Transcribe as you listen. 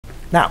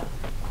Now,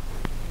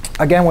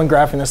 again, when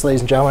graphing this,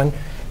 ladies and gentlemen,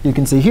 you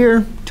can see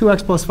here,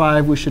 2x plus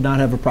 5, we should not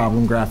have a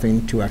problem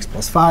graphing 2x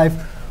plus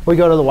 5. We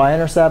go to the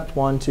y-intercept,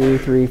 1, 2,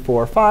 3,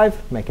 4,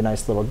 5, make a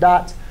nice little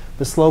dot.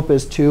 The slope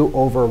is 2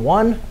 over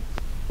 1.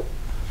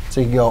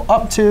 So you can go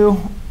up 2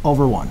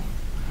 over 1.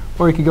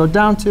 Or you could go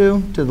down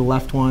 2 to the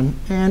left 1.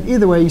 And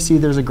either way, you see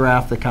there's a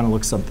graph that kind of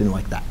looks something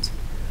like that.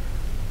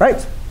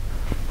 Right?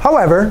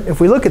 However, if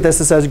we look at this,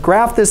 it says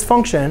graph this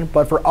function,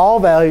 but for all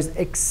values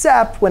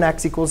except when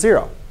x equals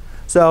 0.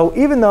 So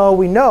even though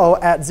we know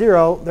at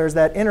 0 there's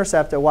that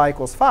intercept at y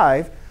equals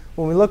 5,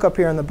 when we look up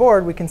here on the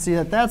board, we can see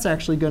that that's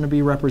actually going to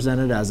be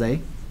represented as a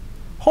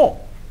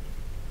hole.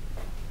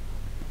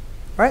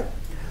 Right?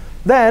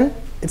 Then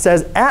it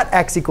says at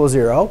x equals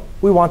 0,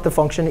 we want the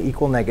function to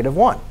equal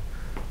 -1.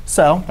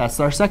 So that's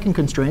our second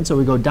constraint. So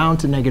we go down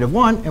to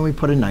 -1, and we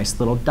put a nice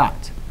little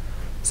dot.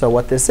 So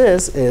what this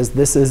is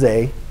this is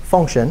a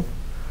function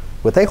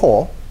with a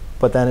hole,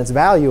 but then its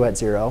value at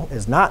 0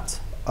 is not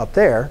up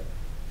there.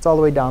 It's all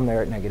the way down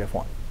there at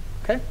 -1.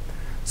 OK?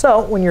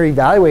 So when you're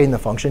evaluating the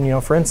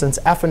function, for instance,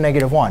 f of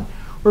 -1,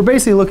 we're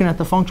basically looking at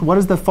the function. What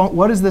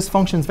is this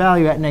function's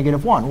value at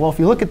 -1? Well, if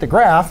you look at the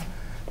graph,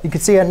 you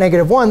can see at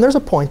 -1, there's a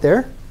point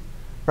there.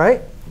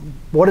 Right?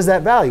 What is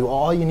that value?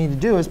 All you need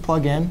to do is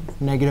plug in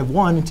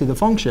 -1 into the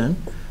function.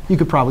 You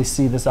could probably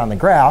see this on the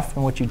graph.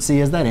 And what you'd see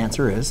is that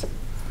answer is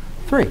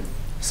 3.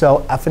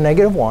 So f of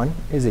 -1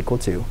 is equal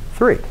to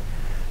 3.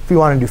 If you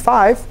want to do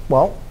 5,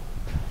 well,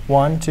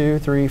 1, 2,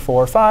 3,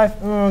 4,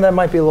 5. That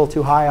might be a little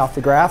too high off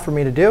the graph for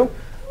me to do.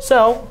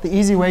 So the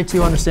easy way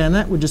to understand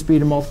that would just be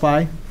to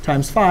multiply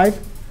times 5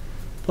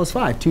 plus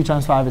 5. 2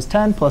 times 5 is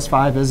 10, plus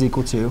 5 is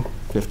equal to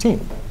 15.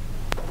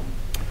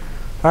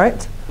 All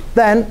right?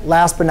 Then,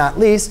 last but not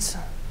least,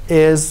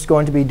 is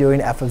going to be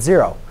doing f of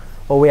 0.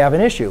 Well, we have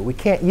an issue. We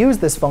can't use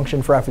this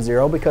function for f of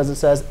 0 because it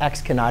says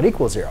x cannot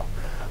equal 0.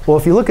 Well,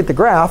 if you look at the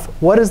graph,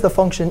 what is the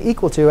function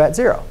equal to at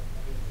 0?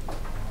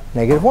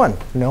 -1.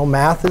 No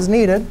math is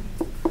needed,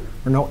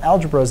 or no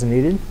algebra is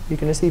needed. You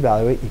can just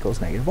evaluate equals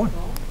 -1.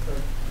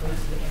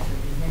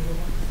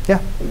 Yeah.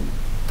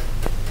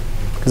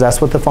 Because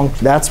that's what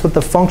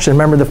the function.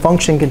 Remember, the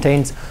function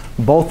contains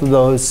both of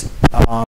those